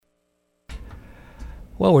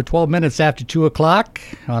Well, we're 12 minutes after 2 o'clock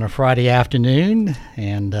on a Friday afternoon,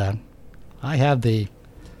 and I have the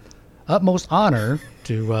utmost honor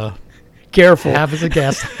to have as a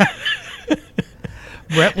guest.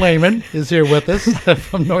 Brent Lehman is here with us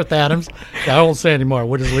from North Adams. I won't say anymore.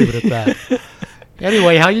 We'll just leave it at that.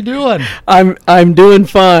 Anyway, how you doing? I'm doing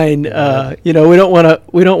fine. We don't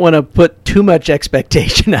want to put too much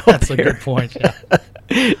expectation out That's there. That's a good point. Yeah.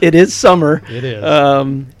 It is summer. It is.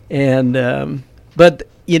 But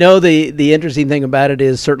the interesting thing about it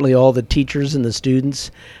is certainly all the teachers and the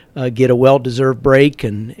students get a well-deserved break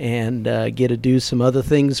and get to do some other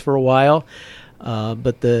things for a while.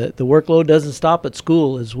 But the workload doesn't stop at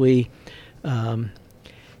school as we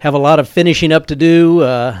have a lot of finishing up to do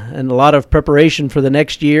and a lot of preparation for the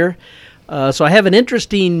next year. So I have an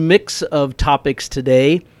interesting mix of topics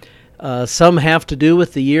today. Some have to do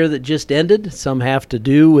with the year that just ended. Some have to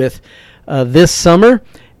do with this summer.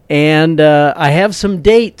 And I have some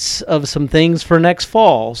dates of some things for next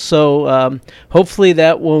fall. So hopefully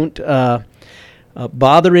that won't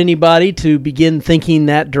bother anybody to begin thinking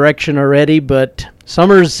that direction already. But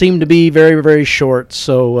summers seem to be very, very short.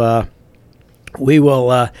 So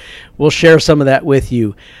we'll share some of that with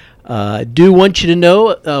you. Do want you to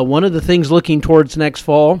know one of the things looking towards next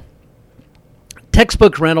fall,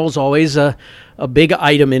 textbook rental is always a big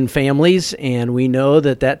item in families, and we know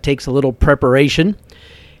that takes a little preparation.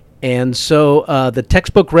 And so the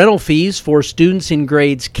textbook rental fees for students in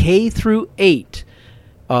grades K through 8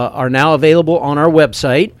 are now available on our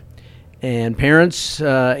website. And parents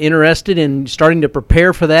interested in starting to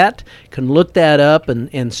prepare for that can look that up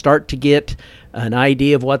and start to get an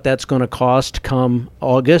idea of what that's going to cost come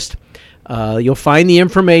August. You'll find the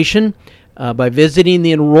information by visiting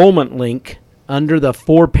the enrollment link under the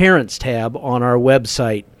For Parents tab on our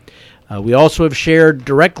website. We also have shared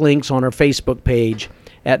direct links on our Facebook page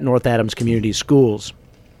at North Adams Community Schools.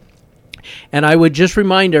 And I would just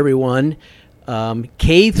remind everyone,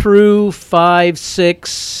 K through 5,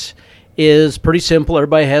 6 is pretty simple.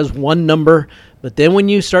 Everybody has one number. But then when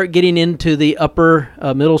you start getting into the upper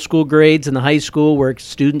middle school grades and the high school where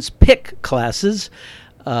students pick classes,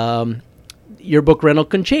 your book rental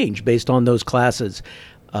can change based on those classes.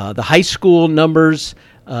 The high school numbers,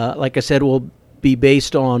 like I said, will be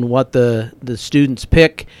based on what the students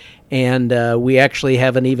pick. And we actually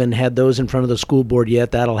haven't even had those in front of the school board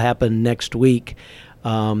yet. That'll happen next week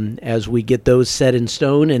as we get those set in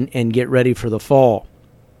stone and get ready for the fall.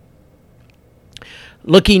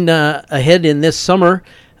 Looking ahead in this summer,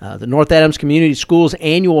 the North Adams Community Schools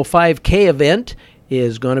annual 5K event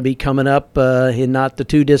is going to be coming up in not the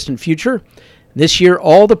too distant future. This year,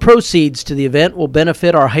 all the proceeds to the event will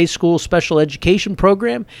benefit our high school special education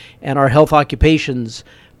program and our health occupations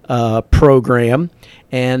program.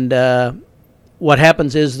 And what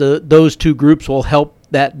happens is those two groups will help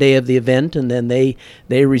that day of the event, and then they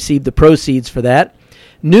receive the proceeds for that.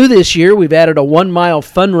 New this year, we've added a 1-mile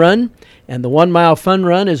fun run, and the 1-mile fun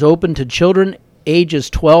run is open to children ages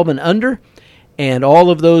 12 and under, and all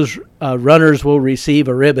of those runners will receive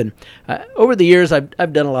a ribbon. Over the years,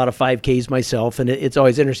 I've done a lot of 5Ks myself, and it's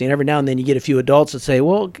always interesting. Every now and then you get a few adults that say,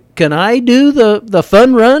 well, can I do the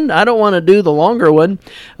fun run? I don't want to do the longer one.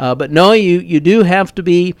 But no, you do have to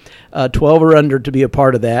be 12 or under to be a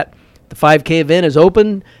part of that. The 5K event is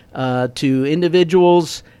open to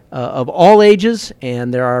individuals of all ages,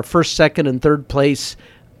 and there are first, second, and third place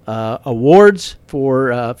awards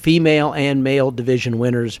for female and male division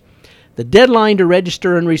winners. The deadline to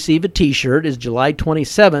register and receive a T-shirt is July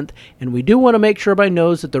 27th, and we do want to make sure everybody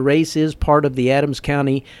knows that the race is part of the Adams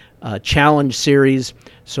County Challenge Series.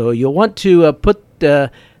 So you'll want to put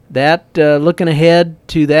that looking ahead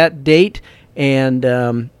to that date.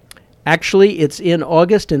 And actually, it's in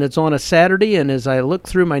August, and it's on a Saturday. And as I look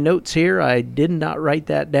through my notes here, I did not write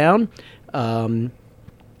that down. But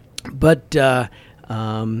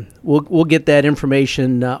we'll get that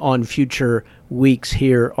information on future weeks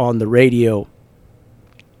here on the radio.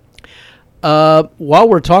 While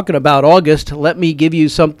we're talking about August, let me give you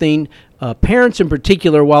something. Parents in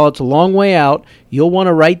particular, while it's a long way out, you'll want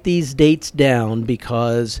to write these dates down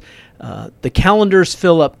because the calendars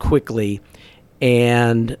fill up quickly.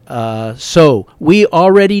 And so we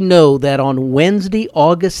already know that on Wednesday,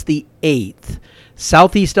 August the 8th,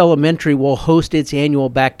 Southeast Elementary will host its annual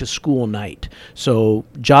back-to-school night. So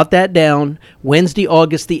jot that down, Wednesday,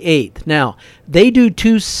 August the 8th. Now, they do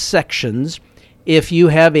two sections. If you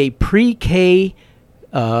have a pre-K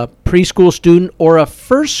preschool student or a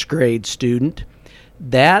first grade student,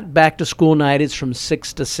 that back-to-school night is from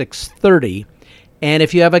 6 to 6:30. And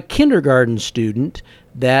if you have a kindergarten student,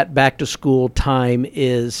 that back-to-school time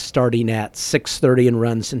is starting at 6:30 and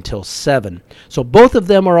runs until 7. So both of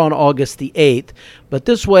them are on August the 8th, but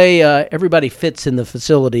this way everybody fits in the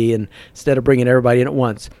facility instead of bringing everybody in at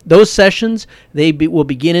once. Those sessions, will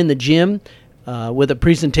begin in the gym with a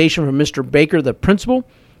presentation from Mr. Baker, the principal,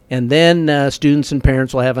 and then students and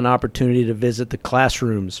parents will have an opportunity to visit the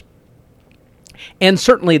classrooms. And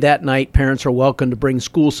certainly that night, parents are welcome to bring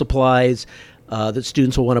school supplies that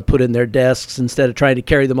students will want to put in their desks instead of trying to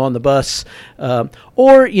carry them on the bus.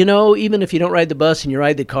 Or, even if you don't ride the bus and you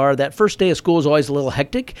ride the car, that first day of school is always a little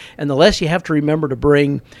hectic, and the less you have to remember to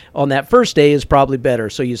bring on that first day is probably better.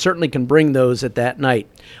 So you certainly can bring those at that night.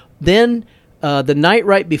 Then the night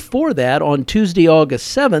right before that, on Tuesday,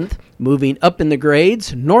 August 7th, moving up in the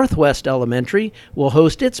grades, Northwest Elementary will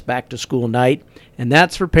host its back-to-school night, and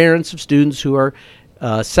that's for parents of students who are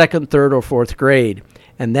second, third, or fourth grade.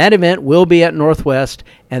 And that event will be at Northwest,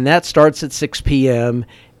 and that starts at 6 p.m.,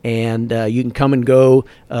 and you can come and go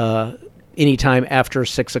anytime after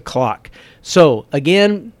 6 o'clock. So,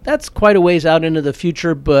 again, that's quite a ways out into the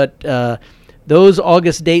future, but those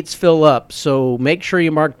August dates fill up, so make sure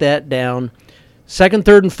you mark that down. 2nd,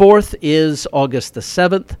 3rd, and 4th is August the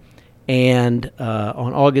 7th, and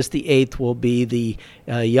on August the 8th will be the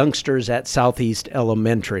youngsters at Southeast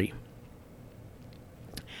Elementary.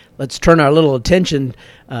 Let's turn our little attention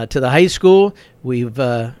to the high school. We've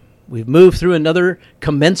moved through another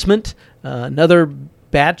commencement, another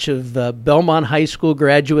batch of Belmont High School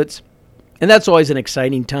graduates, and that's always an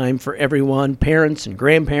exciting time for everyone, parents and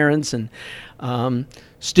grandparents and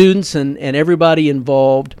students and everybody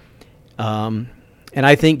involved. And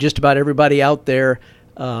I think just about everybody out there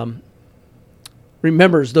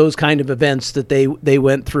remembers those kind of events that they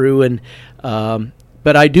went through. And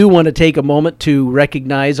but I do want to take a moment to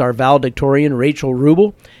recognize our valedictorian, Rachel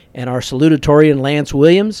Rubel, and our salutatorian, Lance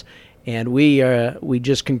Williams. And we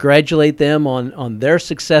just congratulate them on their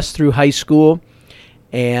success through high school.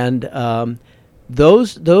 And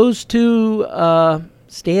those two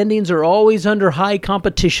standings are always under high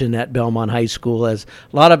competition at Belmont High School, as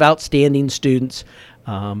a lot of outstanding students.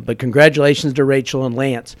 But congratulations to Rachel and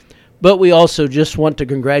Lance. But we also just want to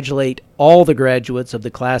congratulate all the graduates of the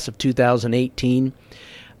class of 2018.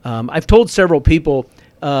 I've told several people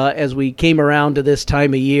as we came around to this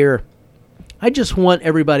time of year, I just want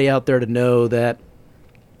everybody out there to know that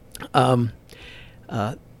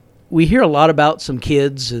we hear a lot about some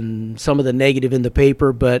kids and some of the negative in the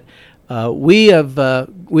paper, but we have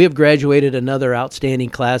graduated another outstanding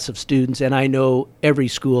class of students, and I know every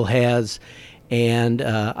school has, and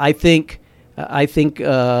I think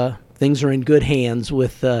things are in good hands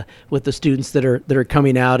with the students that are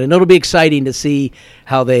coming out, and it'll be exciting to see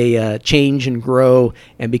how they change and grow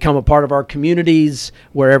and become a part of our communities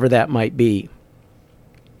wherever that might be.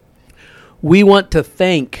 We want to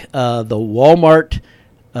thank the Walmart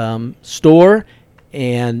store,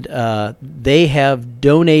 and they have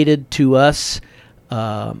donated to us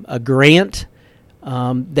a grant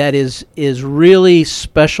that is really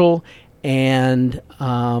special, and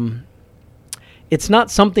it's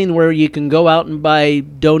not something where you can go out and buy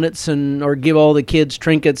donuts or give all the kids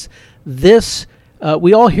trinkets. This,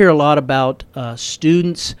 we all hear a lot about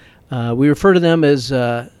students. We refer to them as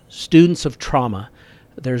students of trauma.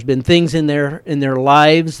 There's been things in their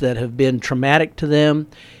lives that have been traumatic to them.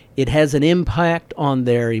 It has an impact on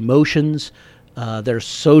their emotions, their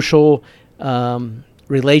social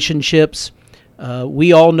relationships.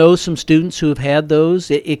 We all know some students who have had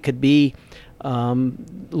those. It could be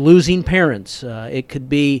losing parents. It could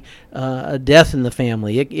be a death in the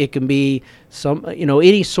family. It can be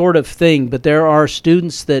any sort of thing. But there are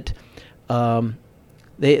students that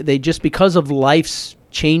they just, because of life's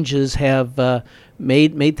changes, have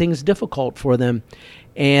made things difficult for them.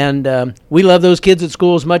 And we love those kids at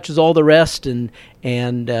school as much as all the rest, and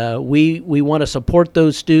we want to support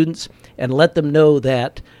those students and let them know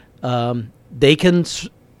that they can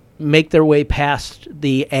make their way past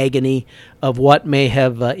the agony of what may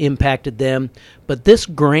have impacted them. But this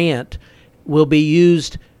grant will be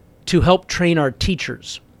used to help train our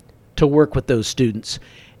teachers to work with those students.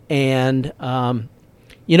 And when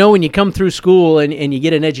you come through school and you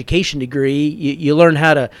get an education degree, you learn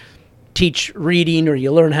how to teach reading, or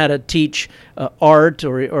you learn how to teach art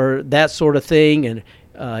or that sort of thing, and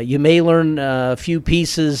you may learn a few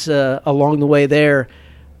pieces along the way there.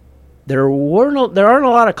 There aren't a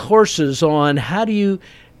lot of courses on how do you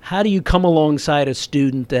come alongside a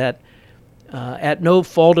student that at no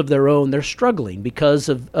fault of their own, they're struggling because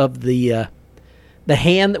of the the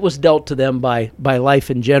hand that was dealt to them by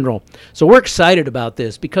life in general. So we're excited about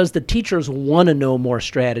this because the teachers want to know more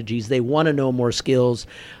strategies. They want to know more skills.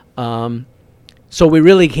 So we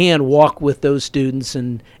really can walk with those students,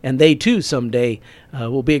 and they too someday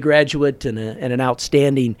will be a graduate and an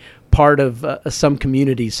outstanding part of some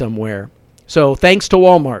community somewhere. So thanks to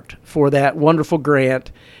Walmart for that wonderful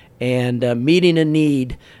grant and meeting a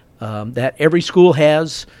need that every school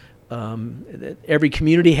has, that every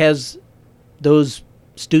community has those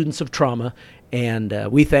students of trauma,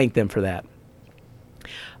 and we thank them for that.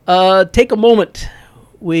 Take a moment.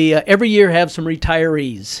 We every year have some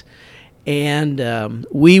retirees, and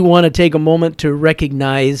we want to take a moment to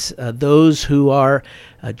recognize those who are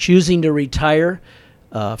choosing to retire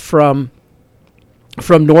from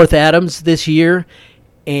North Adams this year,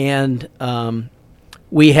 and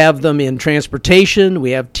we have them in transportation,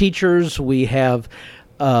 we have teachers, we have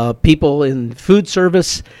people in food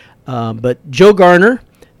service, but Joe Garner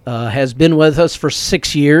has been with us for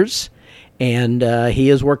 6 years, and he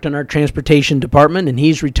has worked in our transportation department, and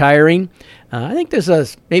he's retiring. I think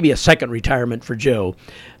there's maybe a second retirement for Joe.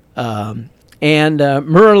 And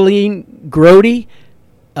Merlene Grody,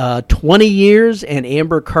 20 years, and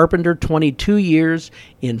Amber Carpenter, 22 years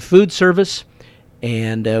in food service.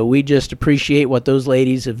 And we just appreciate what those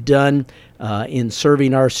ladies have done in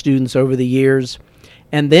serving our students over the years.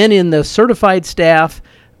 And then in the certified staff,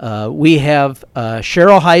 we have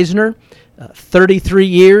Cheryl Heisner, 33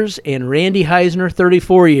 years, and Randy Heisner,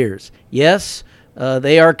 34 years. Yes,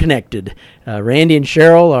 they are connected. Randy and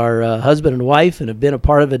Cheryl are husband and wife and have been a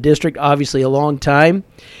part of the district, obviously, a long time.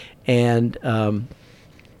 And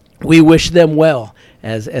we wish them well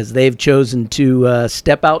as they've chosen to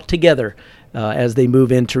step out together as they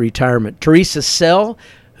move into retirement. Teresa Sell,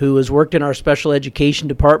 who has worked in our special education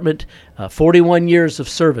department, 41 years of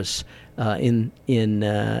service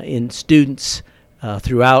in students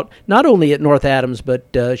throughout, not only at North Adams, but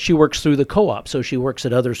she works through the co-op, so she works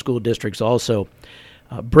at other school districts also.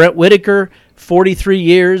 Brent Whitaker, 43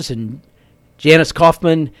 years, and Janice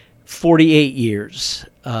Kaufman, 48 years.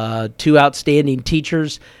 Two outstanding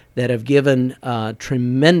teachers that have given a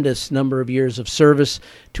tremendous number of years of service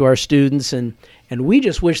to our students, and we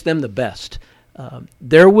just wish them the best.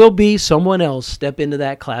 There will be someone else step into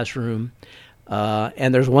that classroom,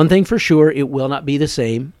 and there's one thing for sure, it will not be the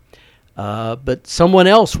same, but someone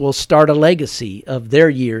else will start a legacy of their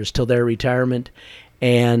years till their retirement.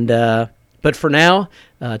 And but for now,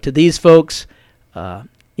 to these folks,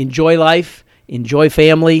 enjoy life, enjoy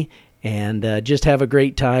family, and just have a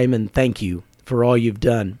great time, and thank you for all you've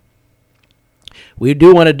done. We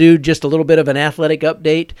do want to do just a little bit of an athletic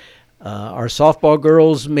update. Our softball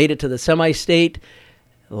girls made it to the semi-state.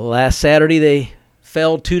 Last Saturday, they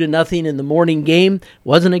fell 2-0 in the morning game.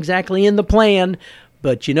 Wasn't exactly in the plan,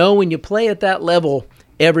 but you know, when you play at that level,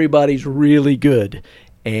 everybody's really good.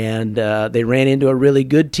 And they ran into a really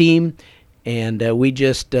good team, and we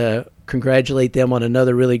just congratulate them on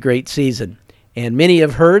another really great season. And many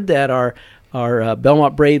have heard that our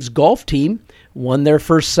Belmont Braves golf team won their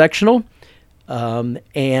first sectional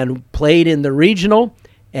and played in the regional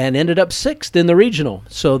and ended up 6th in the regional.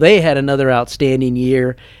 So they had another outstanding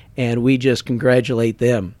year, and we just congratulate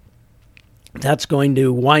them. That's going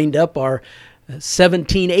to wind up our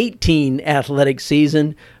 17-18 athletic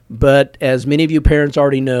season, but as many of you parents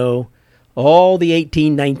already know, all the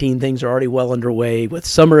 18-19 things are already well underway with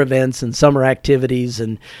summer events and summer activities,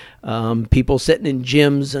 and people sitting in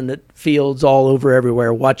gyms and at fields all over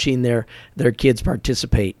everywhere watching their kids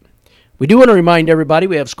participate. We do want to remind everybody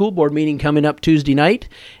we have school board meeting coming up Tuesday night,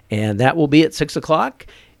 and that will be at 6 o'clock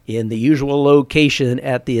in the usual location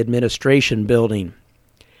at the administration building.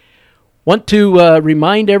 Want to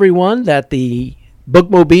remind everyone that the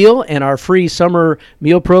Bookmobile and our free summer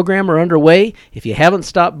meal program are underway. If you haven't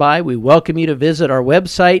stopped by, we welcome you to visit our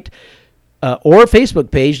website or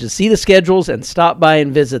Facebook page to see the schedules and stop by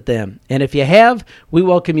and visit them. And if you have, we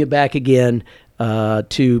welcome you back again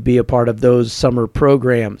to be a part of those summer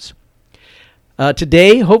programs.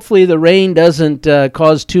 Today, hopefully the rain doesn't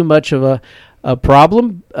cause too much of a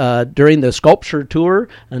problem during the sculpture tour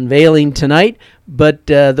unveiling tonight. But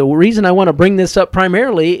the reason I want to bring this up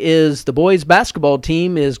primarily is the boys basketball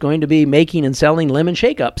team is going to be making and selling lemon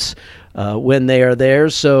shake-ups when they are there.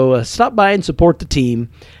 So stop by and support the team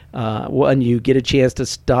when you get a chance to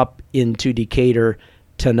stop into Decatur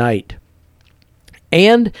tonight.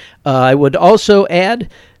 And I would also add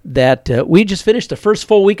that we just finished the first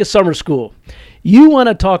full week of summer school. You want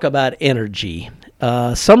to talk about energy.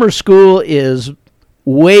 Summer school is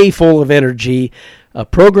way full of energy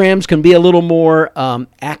programs can be a little more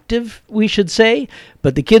active, we should say,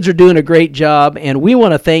 but the kids are doing a great job, and we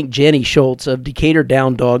want to thank Jenny Schultz of Decatur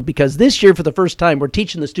Down Dog, because this year, for the first time, we're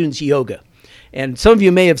teaching the students yoga. And some of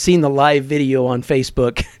you may have seen the live video on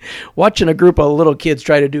Facebook. Watching a group of little kids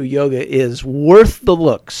try to do yoga is worth the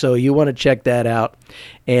look, so you want to check that out.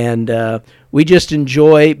 And we just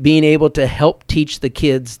enjoy being able to help teach the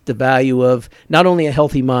kids the value of not only a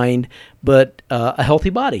healthy mind, but a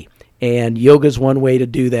healthy body. And yoga is one way to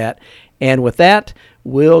do that. And with that,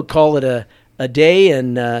 we'll call it a day,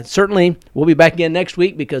 and certainly we'll be back again next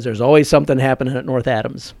week, because there's always something happening at North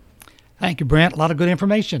Adams. Thank you, Brent. A lot of good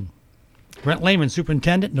information. Brent Lehman,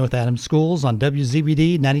 Superintendent, North Adams Schools, on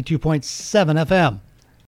WZBD 92.7 FM.